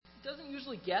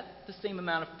usually get the same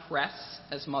amount of press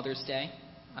as Mother's Day,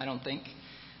 I don't think.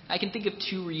 I can think of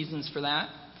two reasons for that.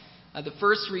 The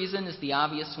first reason is the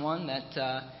obvious one,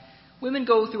 that women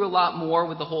go through a lot more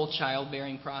with the whole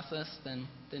childbearing process than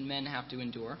men have to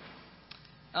endure.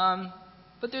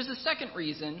 But there's a second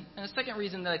reason, and a second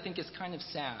reason that I think is kind of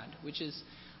sad, which is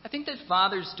I think that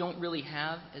fathers don't really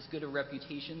have as good a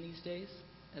reputation these days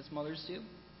as mothers do.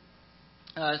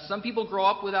 Some people grow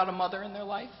up without a mother in their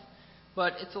life,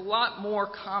 but it's a lot more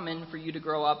common for you to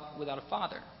grow up without a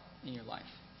father in your life.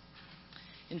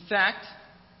 In fact,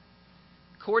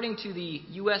 according to the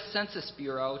U.S. Census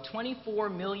Bureau, 24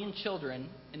 million children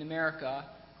in America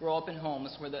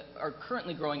are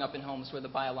currently growing up in homes where the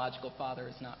biological father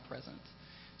is not present.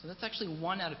 So that's actually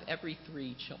 1 out of every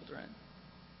 3 children.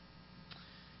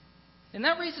 And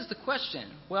that raises the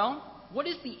question, well, what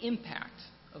is the impact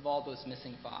of all those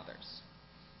missing fathers?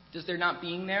 Does their not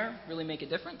being there really make a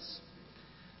difference?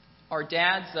 Are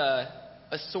dads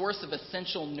a source of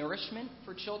essential nourishment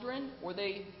for children, or are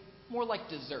they more like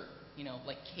dessert,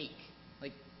 like cake?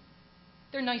 Like,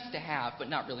 they're nice to have, but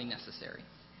not really necessary.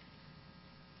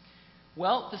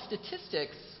 Well, the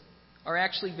statistics are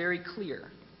actually very clear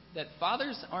that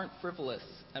fathers aren't frivolous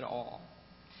at all.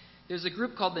 There's a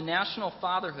group called the National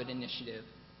Fatherhood Initiative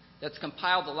that's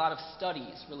compiled a lot of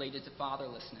studies related to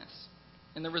fatherlessness,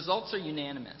 and the results are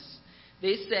unanimous.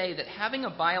 They say that having a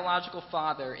biological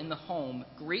father in the home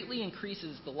greatly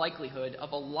increases the likelihood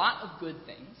of a lot of good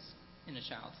things in a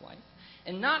child's life,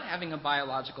 and not having a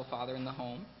biological father in the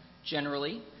home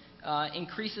generally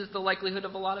increases the likelihood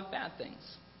of a lot of bad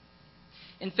things.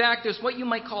 In fact, there's what you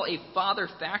might call a father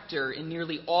factor in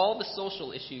nearly all the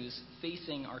social issues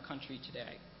facing our country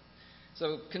today.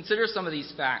 So consider some of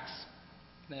these facts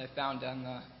that I found on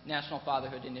the National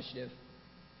Fatherhood Initiative.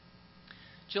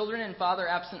 Children in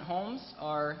father-absent homes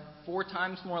are 4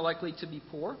 times more likely to be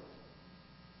poor.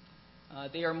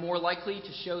 They are more likely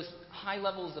to show high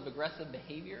levels of aggressive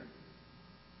behavior.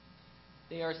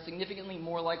 They are significantly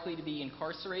more likely to be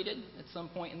incarcerated at some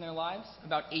point in their lives.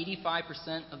 About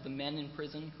 85% of the men in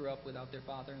prison grew up without their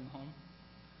father in the home.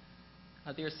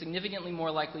 They are significantly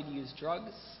more likely to use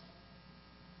drugs.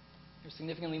 They're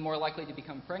significantly more likely to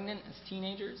become pregnant as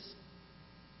teenagers.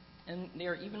 And they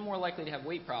are even more likely to have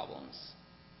weight problems.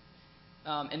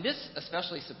 And this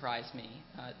especially surprised me.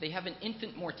 They have an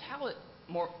infant mortality,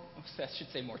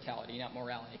 not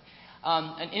morality,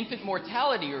 an infant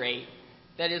mortality rate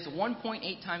that is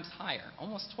 1.8 times higher,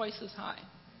 almost twice as high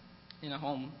in a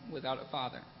home without a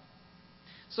father.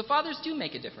 So fathers do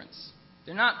make a difference.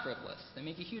 They're not frivolous. They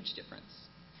make a huge difference.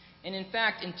 And in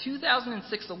fact, in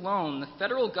 2006 alone, the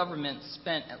federal government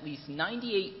spent at least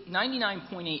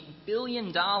 $99.8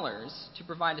 billion to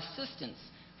provide assistance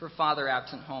for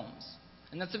father-absent homes.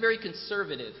 And that's a very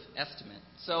conservative estimate.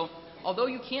 So although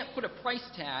you can't put a price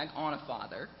tag on a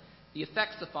father, the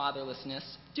effects of fatherlessness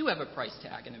do have a price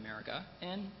tag in America,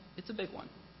 and it's a big one.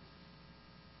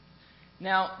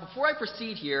 Now, before I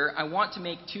proceed here, I want to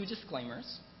make 2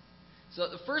 disclaimers. So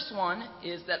the first one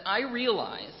is that I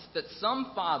realize that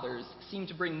some fathers seem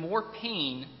to bring more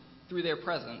pain through their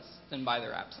presence than by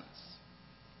their absence.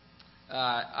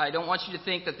 I don't want you to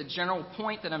think that the general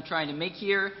point that I'm trying to make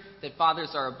here, that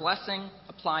fathers are a blessing,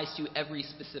 applies to every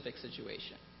specific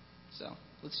situation. So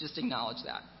let's just acknowledge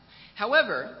that.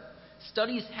 However,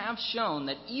 studies have shown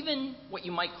that even what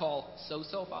you might call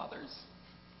so-so fathers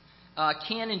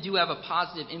can and do have a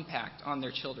positive impact on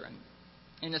their children.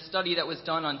 In a study that was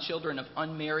done on children of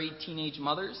unmarried teenage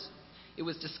mothers, it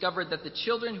was discovered that the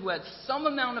children who had some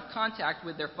amount of contact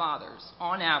with their fathers,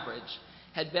 on average,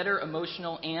 had better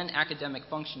emotional and academic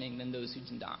functioning than those who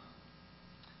did not.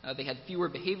 They had fewer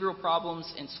behavioral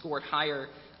problems and scored higher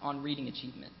on reading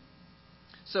achievement.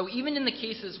 So even in the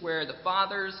cases where the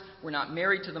fathers were not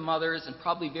married to the mothers and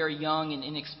probably very young and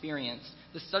inexperienced,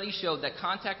 the study showed that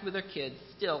contact with their kids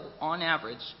still, on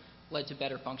average, led to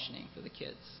better functioning for the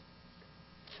kids.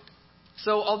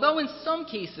 So although in some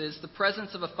cases the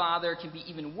presence of a father can be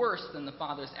even worse than the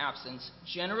father's absence,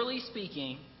 generally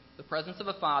speaking, the presence of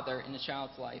a father in a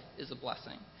child's life is a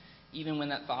blessing, even when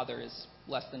that father is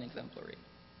less than exemplary.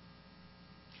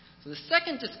 So the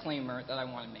second disclaimer that I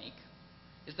want to make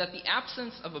is that the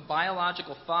absence of a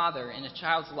biological father in a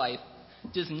child's life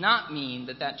does not mean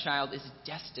that that child is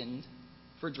destined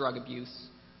for drug abuse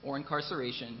or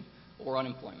incarceration or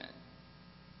unemployment.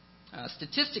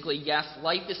 Statistically, yes,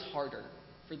 life is harder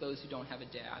for those who don't have a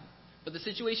dad, but the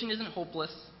situation isn't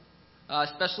hopeless,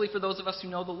 especially for those of us who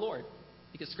know the Lord,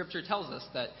 because Scripture tells us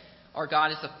that our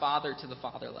God is a father to the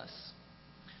fatherless.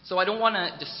 So I don't want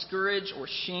to discourage or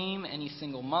shame any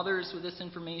single mothers with this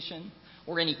information,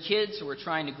 or any kids who are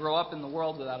trying to grow up in the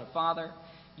world without a father.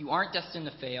 You aren't destined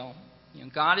to fail.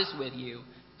 God is with you.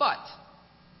 But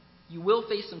you will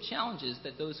face some challenges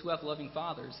that those who have loving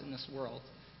fathers in this world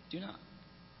do not.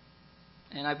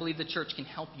 And I believe the church can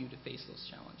help you to face those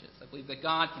challenges. I believe that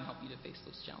God can help you to face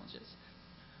those challenges.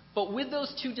 But with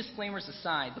those two disclaimers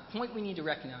aside, the point we need to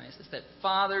recognize is that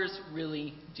fathers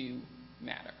really do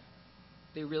matter.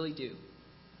 They really do.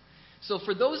 So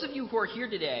for those of you who are here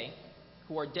today,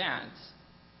 who are dads,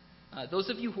 those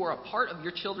of you who are a part of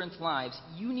your children's lives,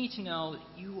 you need to know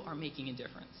that you are making a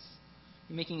difference.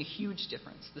 You're making a huge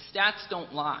difference. The stats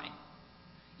don't lie.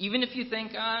 Even if you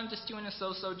think, I'm just doing a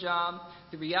so-so job,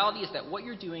 the reality is that what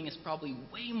you're doing is probably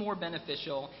way more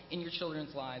beneficial in your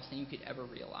children's lives than you could ever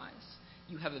realize.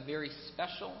 You have a very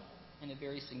special and a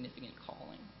very significant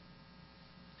calling.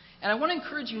 And I want to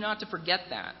encourage you not to forget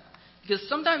that, because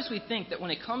sometimes we think that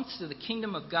when it comes to the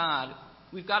kingdom of God,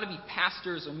 we've got to be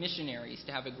pastors or missionaries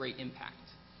to have a great impact.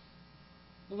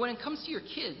 But when it comes to your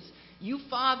kids, you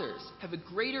fathers have a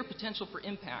greater potential for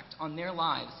impact on their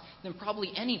lives than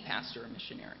probably any pastor or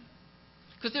missionary.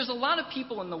 Because there's a lot of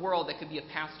people in the world that could be a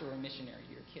pastor or a missionary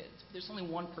to your kids. But there's only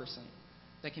one person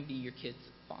that can be your kid's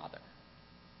father.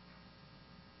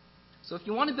 So if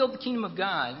you want to build the kingdom of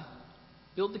God,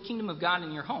 build the kingdom of God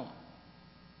in your home.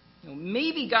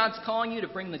 Maybe God's calling you to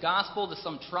bring the gospel to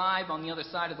some tribe on the other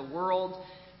side of the world.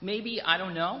 Maybe, I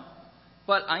don't know.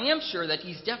 But I am sure that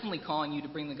He's definitely calling you to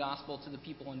bring the gospel to the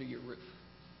people under your roof,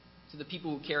 to the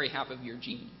people who carry half of your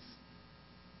genes.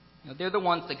 They're the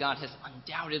ones that God has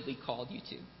undoubtedly called you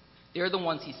to. They're the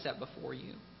ones He set before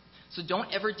you. So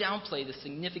don't ever downplay the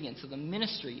significance of the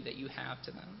ministry that you have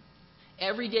to them.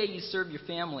 Every day you serve your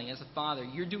family as a father,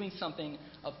 you're doing something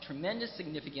of tremendous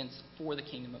significance for the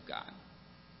kingdom of God.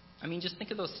 I mean, just think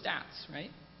of those stats,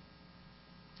 right?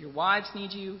 Your wives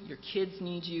need you, your kids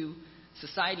need you,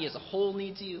 society as a whole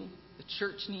needs you, the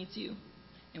church needs you,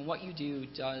 and what you do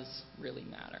does really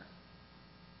matter.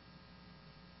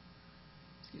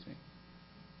 Excuse me.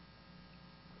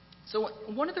 So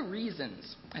one of the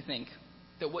reasons, I think,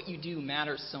 that what you do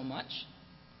matters so much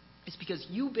is because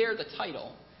you bear the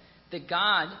title that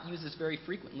God uses very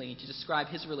frequently to describe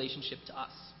His relationship to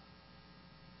us.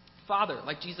 Father,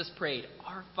 like Jesus prayed,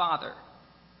 our Father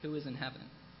who is in heaven.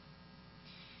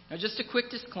 Now, just a quick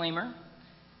disclaimer.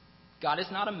 God is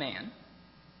not a man.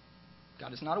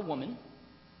 God is not a woman.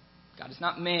 God is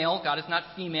not male. God is not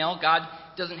female. God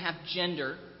doesn't have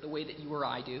gender the way that you or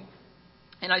I do.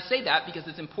 And I say that because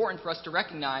it's important for us to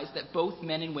recognize that both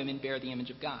men and women bear the image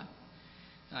of God.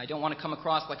 I don't want to come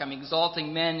across like I'm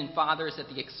exalting men and fathers at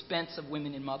the expense of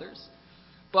women and mothers.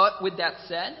 But with that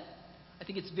said, I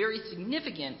think it's very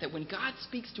significant that when God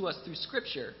speaks to us through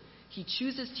Scripture, He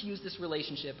chooses to use this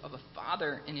relationship of a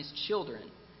father and his children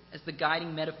as the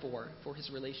guiding metaphor for His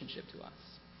relationship to us.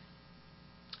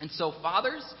 And so,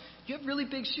 fathers, you have really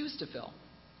big shoes to fill.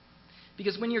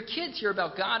 Because when your kids hear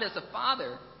about God as a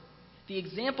father, the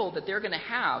example that they're going to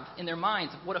have in their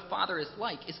minds of what a father is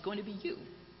like is going to be you.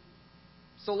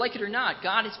 So, like it or not,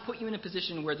 God has put you in a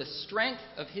position where the strength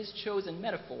of His chosen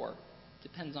metaphor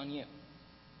depends on you.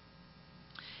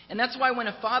 And that's why when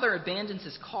a father abandons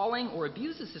his calling or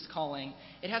abuses his calling,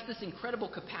 it has this incredible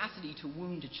capacity to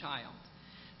wound a child.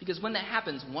 Because when that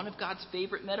happens, one of God's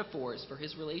favorite metaphors for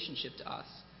His relationship to us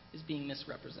is being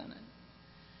misrepresented.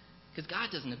 Because God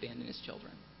doesn't abandon His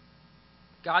children.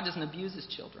 God doesn't abuse His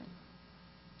children.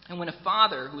 And when a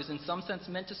father, who is in some sense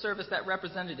meant to serve as that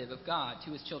representative of God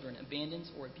to his children, abandons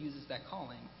or abuses that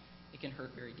calling, it can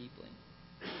hurt very deeply.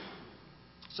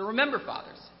 So remember,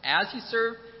 fathers, as you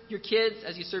serve your kids,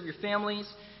 as you serve your families,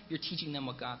 you're teaching them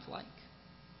what God's like.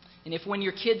 And if when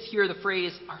your kids hear the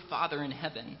phrase, our Father in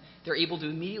heaven, they're able to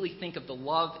immediately think of the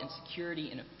love and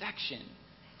security and affection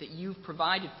that you've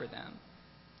provided for them,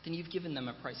 then you've given them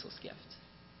a priceless gift.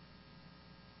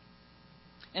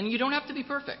 And you don't have to be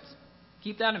perfect.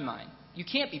 Keep that in mind. You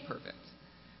can't be perfect.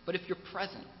 But if you're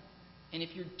present, and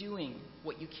if you're doing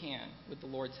what you can with the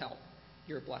Lord's help,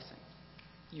 you're a blessing.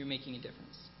 You're making a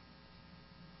difference.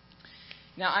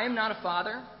 Now, I am not a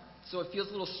father, so it feels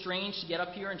a little strange to get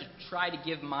up here and to try to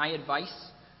give my advice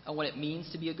on what it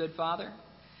means to be a good father.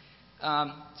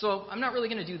 So I'm not really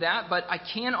going to do that, but I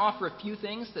can offer a few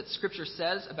things that Scripture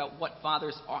says about what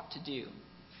fathers ought to do.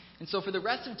 And so for the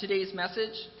rest of today's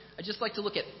message, I'd just like to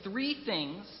look at 3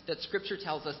 things that Scripture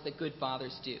tells us that good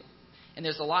fathers do. And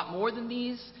there's a lot more than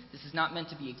these. This is not meant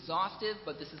to be exhaustive,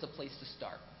 but this is a place to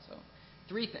start. So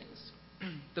 3 things.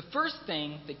 The first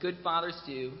thing that good fathers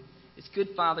do is good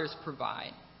fathers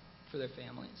provide for their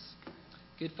families.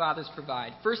 Good fathers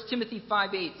provide. 1 Timothy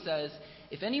 5:8 says,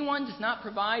 if anyone does not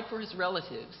provide for his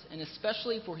relatives, and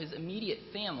especially for his immediate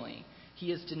family, he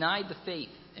has denied the faith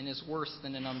and is worse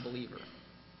than an unbeliever.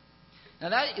 Now,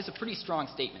 that is a pretty strong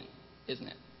statement, isn't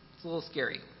it? It's a little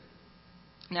scary.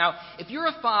 Now, if you're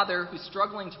a father who's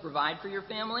struggling to provide for your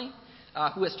family,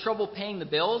 who has trouble paying the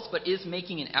bills but is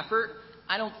making an effort,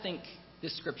 I don't think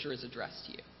this scripture is addressed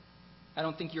to you. I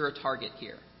don't think you're a target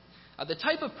here. The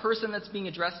type of person that's being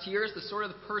addressed here is the sort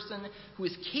of the person who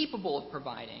is capable of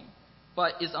providing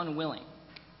but is unwilling.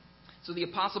 So the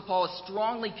Apostle Paul is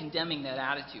strongly condemning that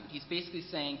attitude. He's basically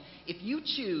saying, if you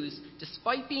choose,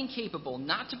 despite being capable,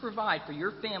 not to provide for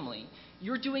your family,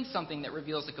 you're doing something that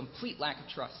reveals a complete lack of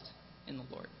trust in the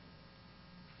Lord.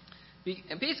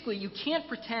 Basically, you can't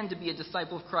pretend to be a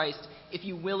disciple of Christ if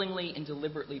you willingly and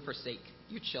deliberately forsake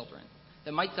your children.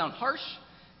 That might sound harsh,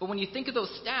 but when you think of those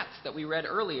stats that we read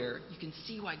earlier, you can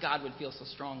see why God would feel so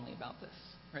strongly about this,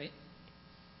 right?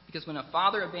 Because when a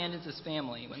father abandons his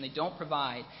family, when they don't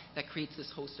provide, that creates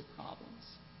this host of problems.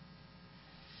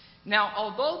 Now,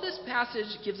 although this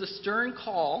passage gives a stern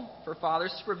call for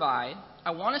fathers to provide,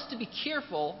 I want us to be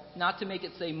careful not to make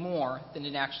it say more than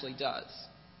it actually does.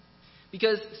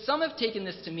 Because some have taken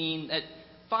this to mean that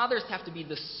fathers have to be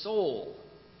the sole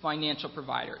financial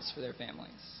providers for their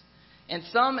families. And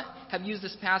some have used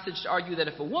this passage to argue that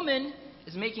if a woman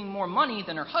is making more money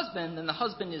than her husband, then the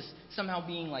husband is somehow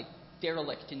being like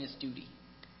derelict in his duty.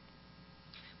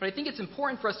 But I think it's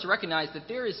important for us to recognize that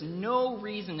there is no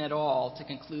reason at all to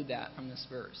conclude that from this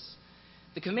verse.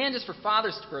 The command is for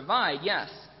fathers to provide, yes,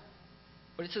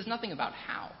 but it says nothing about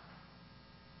how.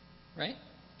 Right?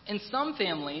 In some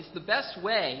families, the best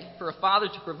way for a father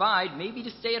to provide may be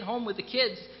to stay at home with the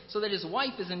kids so that his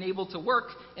wife is enabled to work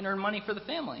and earn money for the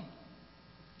family.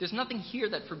 There's nothing here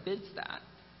that forbids that.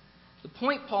 The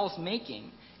point Paul's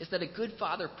making is that a good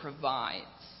father provides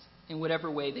in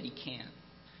whatever way that he can.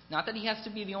 Not that he has to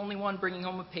be the only one bringing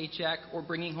home a paycheck or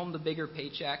bringing home the bigger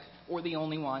paycheck or the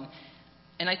only one.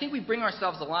 And I think we bring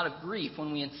ourselves a lot of grief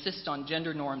when we insist on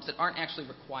gender norms that aren't actually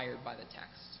required by the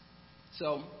text.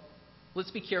 So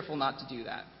let's be careful not to do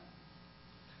that.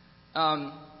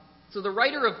 So the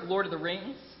writer of Lord of the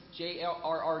Rings,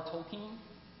 J.R.R. Tolkien,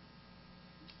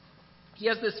 he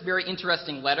has this very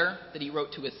interesting letter that he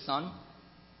wrote to his son.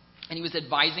 And he was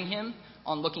advising him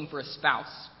on looking for a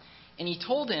spouse. And he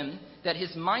told him that his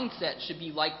mindset should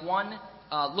be like one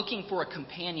looking for a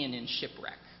companion in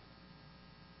shipwreck.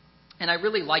 And I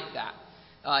really like that.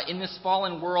 In this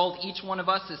fallen world, each one of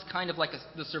us is kind of like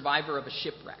the survivor of a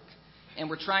shipwreck. And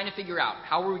we're trying to figure out,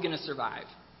 how are we going to survive?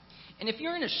 And if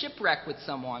you're in a shipwreck with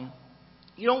someone,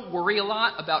 you don't worry a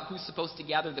lot about who's supposed to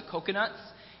gather the coconuts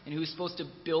and who's supposed to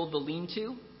build the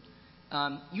lean-to.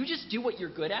 You just do what you're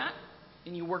good at,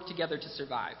 and you work together to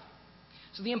survive.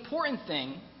 So the important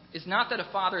thing is not that a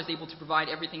father is able to provide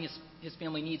everything his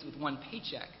family needs with one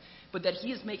paycheck, but that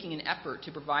he is making an effort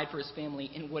to provide for his family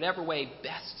in whatever way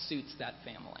best suits that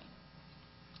family.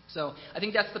 So I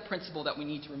think that's the principle that we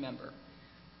need to remember.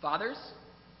 Fathers,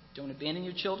 don't abandon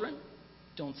your children.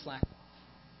 Don't slack off.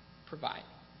 Provide.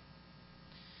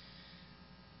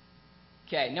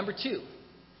 Okay, number 2.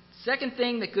 Second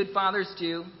thing that good fathers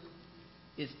do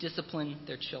is discipline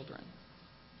their children.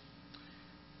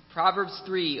 Proverbs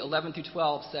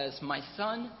 3:11-12 says, "My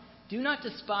son, do not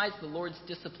despise the Lord's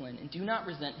discipline and do not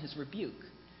resent his rebuke,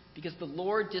 because the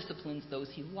Lord disciplines those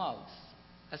he loves.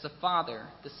 As a father,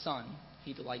 the son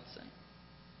he delights in."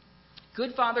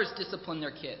 Good fathers discipline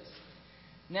their kids.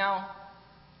 Now,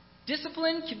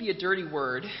 discipline can be a dirty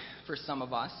word for some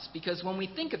of us, because when we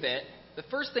think of it, the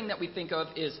first thing that we think of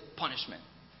is punishment.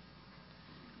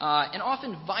 And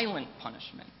often violent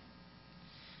punishment.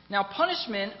 Now,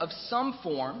 punishment of some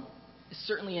form is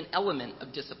certainly an element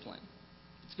of discipline.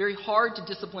 It's very hard to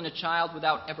discipline a child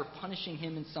without ever punishing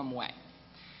him in some way.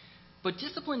 But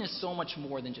discipline is so much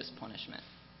more than just punishment.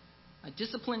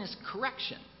 Discipline is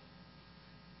correction.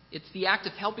 It's the act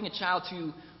of helping a child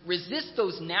to resist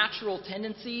those natural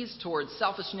tendencies towards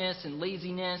selfishness and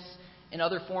laziness and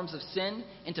other forms of sin,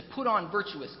 and to put on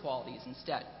virtuous qualities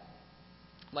instead,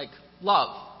 like love,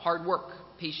 hard work,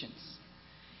 patience.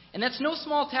 And that's no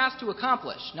small task to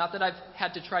accomplish. Not that I've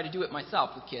had to try to do it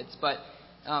myself with kids, but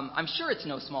I'm sure it's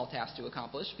no small task to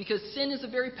accomplish, because sin is a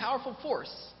very powerful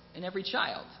force in every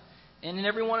child and in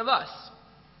every one of us.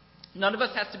 None of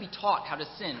us has to be taught how to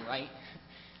sin, right?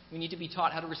 We need to be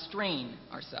taught how to restrain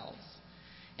ourselves.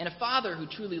 And a father who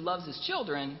truly loves his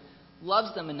children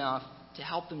loves them enough to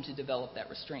help them to develop that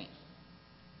restraint.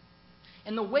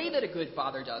 And the way that a good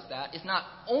father does that is not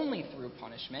only through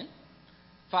punishment.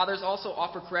 Fathers also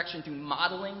offer correction through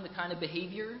modeling the kind of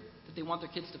behavior that they want their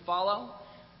kids to follow,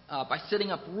 by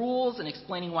setting up rules and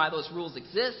explaining why those rules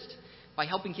exist, by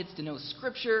helping kids to know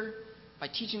Scripture, by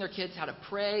teaching their kids how to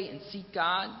pray and seek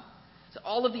God. So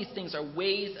all of these things are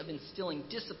ways of instilling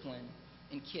discipline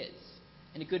in kids.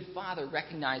 And a good father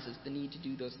recognizes the need to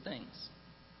do those things.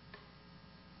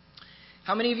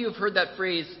 How many of you have heard that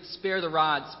phrase, spare the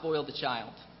rod, spoil the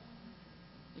child?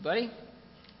 Anybody?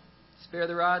 Spare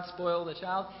the rod, spoil the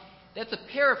child? That's a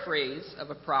paraphrase of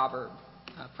a proverb,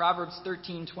 Proverbs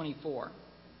 13:24.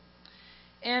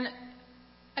 And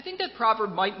I think that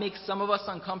proverb might make some of us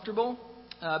uncomfortable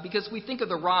because we think of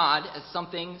the rod as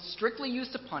something strictly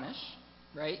used to punish,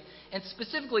 right? And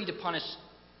specifically to punish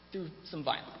through some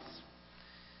violence.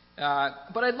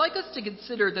 But I'd like us to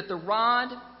consider that the rod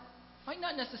might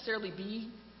not necessarily be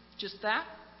just that.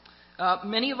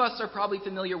 Many of us are probably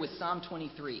familiar with Psalm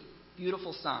 23.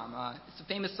 Beautiful psalm. It's a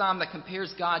famous psalm that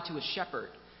compares God to a shepherd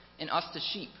and us to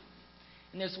sheep.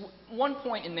 And there's one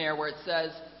point in there where it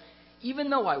says,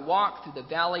 even though I walk through the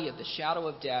valley of the shadow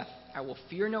of death, I will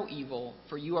fear no evil,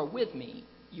 for you are with me.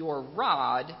 Your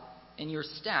rod and your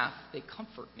staff, they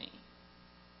comfort me.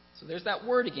 So there's that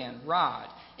word again, rod.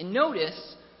 And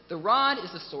notice, the rod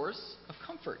is a source of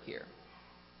comfort here.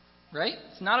 Right?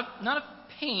 It's not of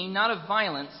pain, not of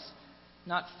violence,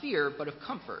 not fear, but of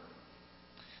comfort.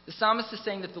 The psalmist is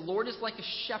saying that the Lord is like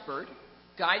a shepherd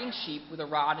guiding sheep with a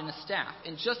rod and a staff.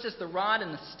 And just as the rod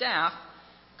and the staff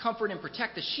comfort and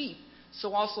protect the sheep,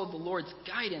 so also the Lord's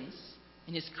guidance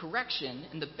and his correction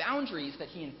and the boundaries that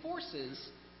he enforces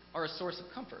are a source of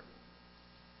comfort.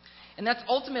 And that's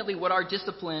ultimately what our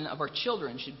discipline of our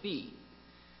children should be.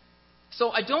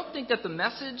 So I don't think that the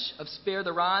message of spare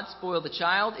the rod, spoil the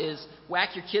child is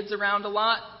whack your kids around a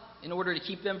lot in order to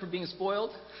keep them from being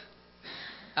spoiled.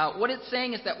 What it's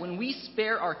saying is that when we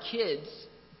spare our kids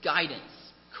guidance,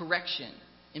 correction,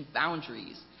 and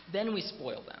boundaries, then we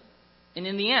spoil them. And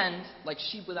in the end, like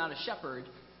sheep without a shepherd,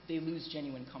 they lose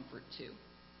genuine comfort too.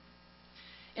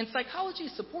 And psychology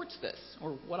supports this,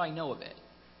 or what I know of it.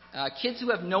 Kids who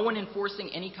have no one enforcing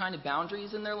any kind of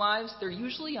boundaries in their lives, they're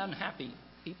usually unhappy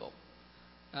people.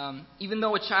 Even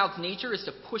though a child's nature is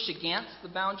to push against the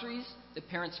boundaries that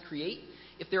parents create,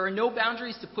 if there are no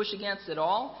boundaries to push against at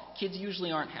all, kids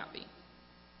usually aren't happy.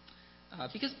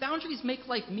 Because boundaries make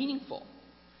life meaningful.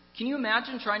 Can you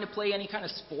imagine trying to play any kind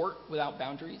of sport without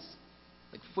boundaries?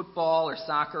 Like football or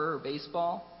soccer or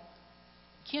baseball?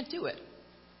 You can't do it.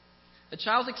 A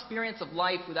child's experience of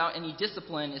life without any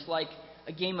discipline is like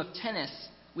a game of tennis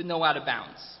with no out of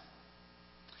bounds.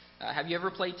 Have you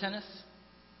ever played tennis?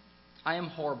 I am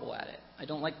horrible at it. I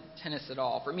don't like tennis at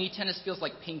all. For me, tennis feels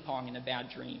like ping pong in a bad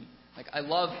dream. Like I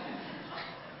love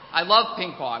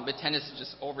ping pong, but tennis is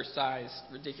just oversized,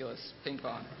 ridiculous ping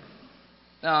pong.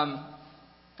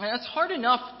 And it's hard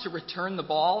enough to return the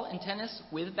ball in tennis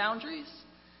with boundaries.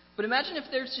 But imagine if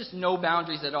there's just no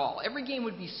boundaries at all. Every game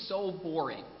would be so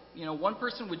boring. You know, one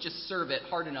person would just serve it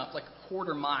hard enough, like a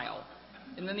quarter mile.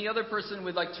 And then the other person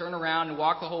would turn around and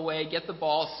walk the whole way, get the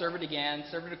ball, serve it again,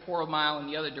 serve it a quarter mile in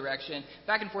the other direction,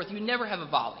 back and forth. You would never have a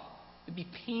volley. It would be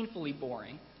painfully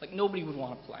boring. Like nobody would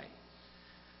want to play.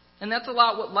 And that's a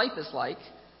lot what life is like,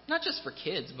 not just for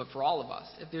kids, but for all of us.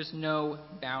 If there's no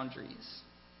boundaries,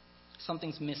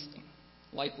 something's missing.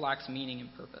 Life lacks meaning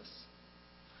and purpose.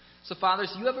 So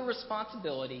fathers, you have a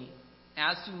responsibility,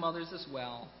 as do mothers as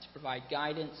well, to provide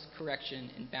guidance,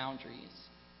 correction, and boundaries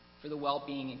for the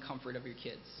well-being and comfort of your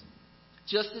kids.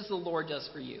 Just as the Lord does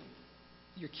for you.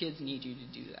 Your kids need you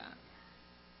to do that.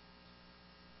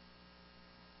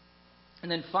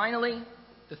 And then finally,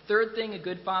 the third thing a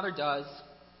good father does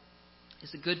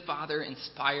is a good father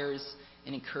inspires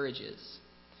and encourages.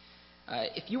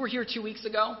 If you were here 2 weeks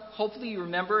ago, hopefully you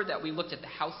remember that we looked at the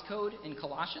house code in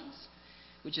Colossians,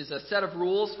 which is a set of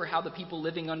rules for how the people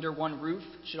living under one roof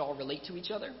should all relate to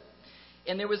each other.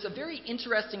 And there was a very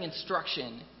interesting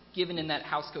instruction given in that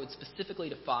house code specifically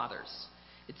to fathers.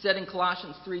 It said in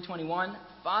Colossians 3:21,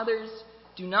 "Fathers,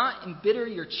 do not embitter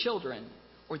your children,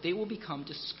 or they will become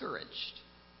discouraged."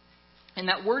 And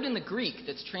that word in the Greek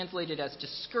that's translated as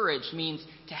discouraged means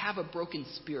to have a broken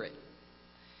spirit.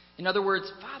 In other words,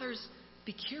 fathers,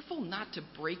 be careful not to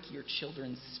break your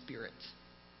children's spirit.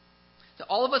 So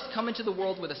all of us come into the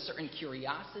world with a certain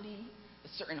curiosity, a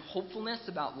certain hopefulness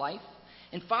about life.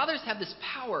 And fathers have this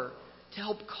power to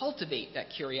help cultivate that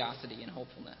curiosity and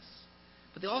hopefulness.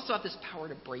 But they also have this power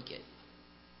to break it,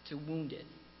 to wound it.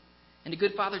 And a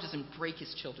good father doesn't break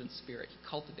his children's spirit. He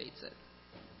cultivates it.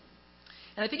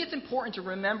 And I think it's important to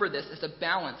remember this as a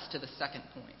balance to the second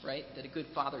point, right? That a good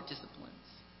father disciplines.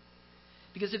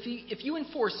 Because if you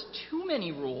enforce too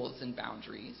many rules and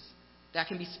boundaries, that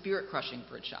can be spirit-crushing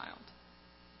for a child.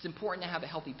 It's important to have a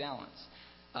healthy balance.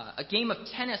 A game of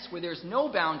tennis where there's no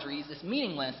boundaries is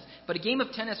meaningless, but a game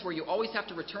of tennis where you always have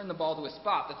to return the ball to a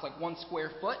spot that's like 1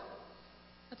 square foot,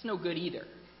 that's no good either.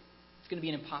 It's going to be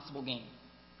an impossible game.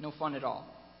 No fun at all.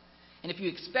 And if you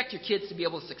expect your kids to be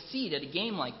able to succeed at a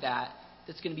game like that,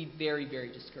 that's going to be very,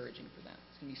 very discouraging for them.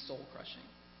 It's going to be soul-crushing.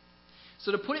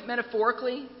 So to put it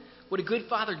metaphorically, what a good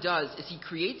father does is he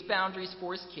creates boundaries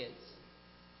for his kids.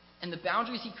 And the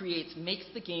boundaries he creates makes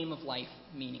the game of life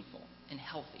meaningful and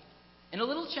healthy. And a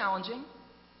little challenging,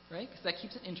 right? Because that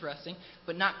keeps it interesting,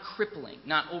 but not crippling,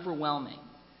 not overwhelming.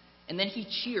 And then he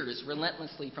cheers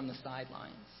relentlessly from the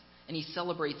sidelines. And he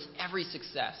celebrates every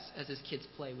success as his kids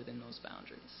play within those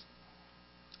boundaries.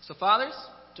 So fathers,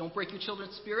 don't break your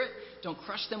children's spirit. Don't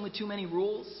crush them with too many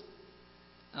rules.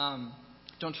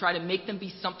 Don't try to make them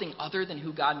be something other than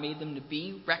who God made them to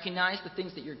be. Recognize the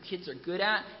things that your kids are good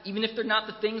at, even if they're not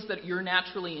the things that you're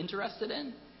naturally interested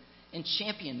in. And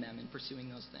champion them in pursuing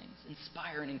those things.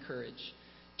 Inspire and encourage.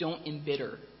 Don't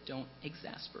embitter. Don't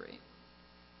exasperate.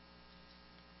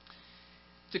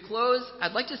 To close,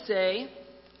 I'd like to say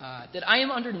that I am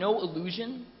under no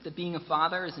illusion that being a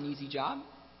father is an easy job.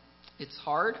 It's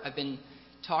hard. I've been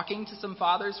talking to some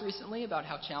fathers recently about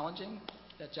how challenging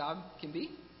that job can be.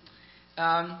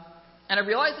 And I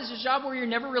realize it's a job where you're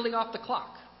never really off the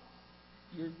clock.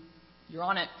 You're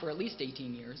on it for at least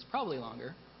 18 years, probably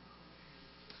longer.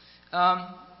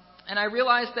 And I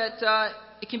realize that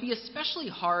it can be especially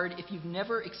hard if you've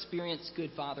never experienced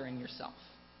good fathering yourself.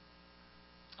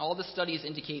 All the studies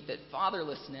indicate that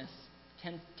fatherlessness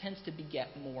tends to beget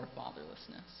more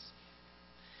fatherlessness.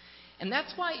 And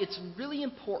that's why it's really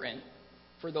important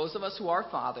for those of us who are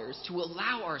fathers to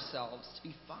allow ourselves to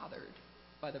be fathered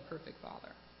by the perfect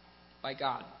Father, by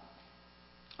God.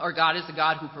 Our God is a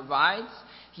God who provides,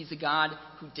 He's a God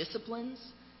who disciplines,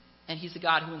 and He's a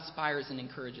God who inspires and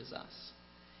encourages us.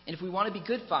 And if we want to be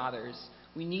good fathers,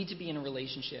 we need to be in a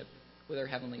relationship with our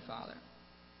Heavenly Father.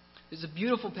 There's a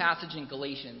beautiful passage in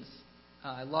Galatians,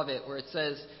 I love it, where it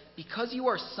says, "Because you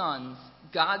are sons,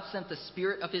 God sent the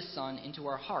Spirit of His Son into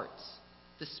our hearts,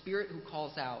 the Spirit who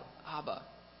calls out, Abba,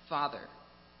 Father.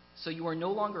 So you are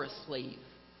no longer a slave,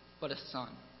 but a son."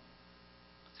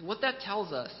 So what that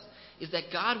tells us is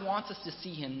that God wants us to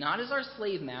see Him not as our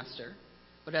slave master,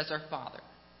 but as our Father,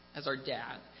 as our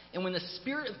dad. And when the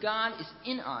Spirit of God is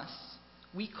in us,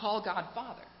 we call God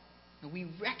Father. And we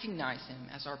recognize Him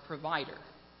as our provider,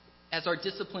 as our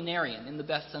disciplinarian in the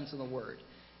best sense of the word,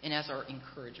 and as our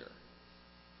encourager.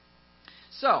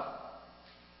 So,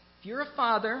 if you're a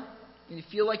father and you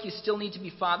feel like you still need to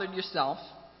be fathered yourself,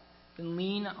 then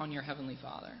lean on your Heavenly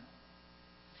Father.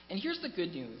 And here's the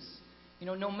good news.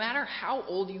 No matter how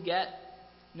old you get,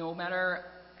 no matter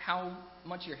how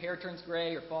much your hair turns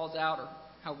gray or falls out or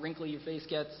how wrinkly your face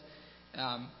gets,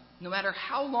 no matter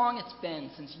how long it's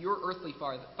been since your earthly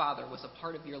father was a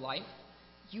part of your life,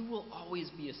 you will always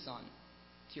be a son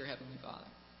to your Heavenly Father.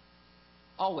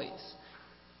 Always.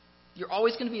 You're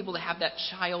always going to be able to have that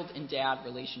child and dad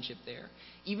relationship there.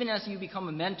 Even as you become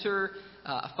a mentor,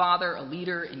 a father, a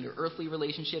leader in your earthly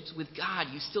relationships, with God,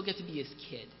 you still get to be His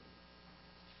kid.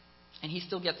 And He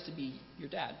still gets to be your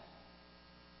dad.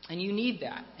 And you need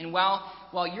that. And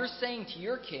while you're saying to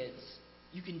your kids,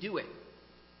 you can do it,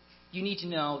 you need to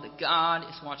know that God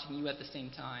is watching you at the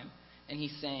same time. And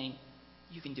He's saying,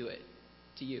 you can do it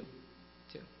to you,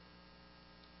 too.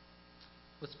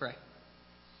 Let's pray.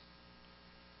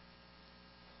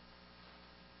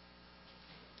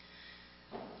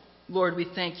 Lord, we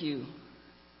thank You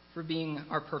for being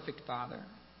our perfect Father.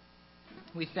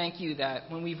 We thank You that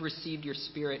when we've received Your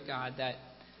Spirit, God, that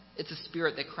it's a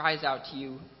Spirit that cries out to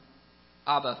You,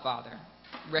 Abba, Father,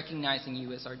 recognizing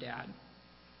You as our dad.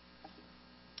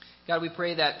 God, we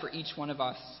pray that for each one of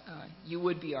us, You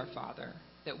would be our Father,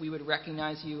 that we would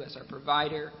recognize You as our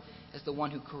provider, as the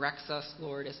one who corrects us,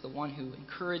 Lord, as the one who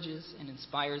encourages and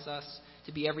inspires us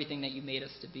to be everything that You made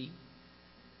us to be.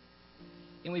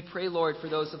 And we pray, Lord, for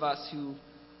those of us who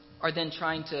are then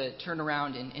trying to turn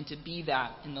around and to be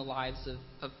that in the lives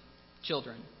of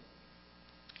children,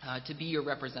 to be Your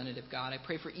representative, God. I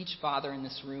pray for each father in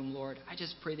this room, Lord. I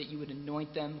just pray that You would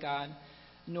anoint them, God.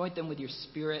 Anoint them with Your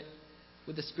Spirit,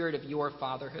 with the Spirit of Your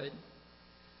fatherhood.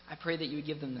 I pray that You would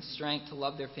give them the strength to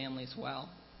love their families well.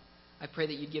 I pray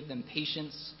that You'd give them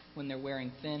patience when they're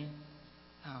wearing thin.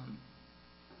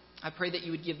 I pray that You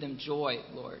would give them joy,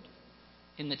 Lord,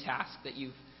 in the task that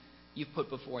You've put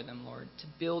before them, Lord, to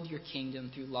build Your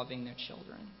kingdom through loving their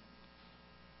children.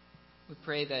 We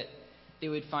pray that they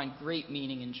would find great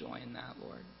meaning and joy in that,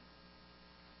 Lord.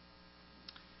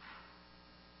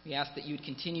 We ask that You would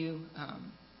continue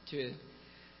to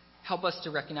help us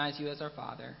to recognize You as our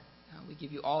Father. We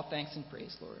give You all thanks and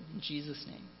praise, Lord. In Jesus'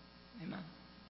 name, amen.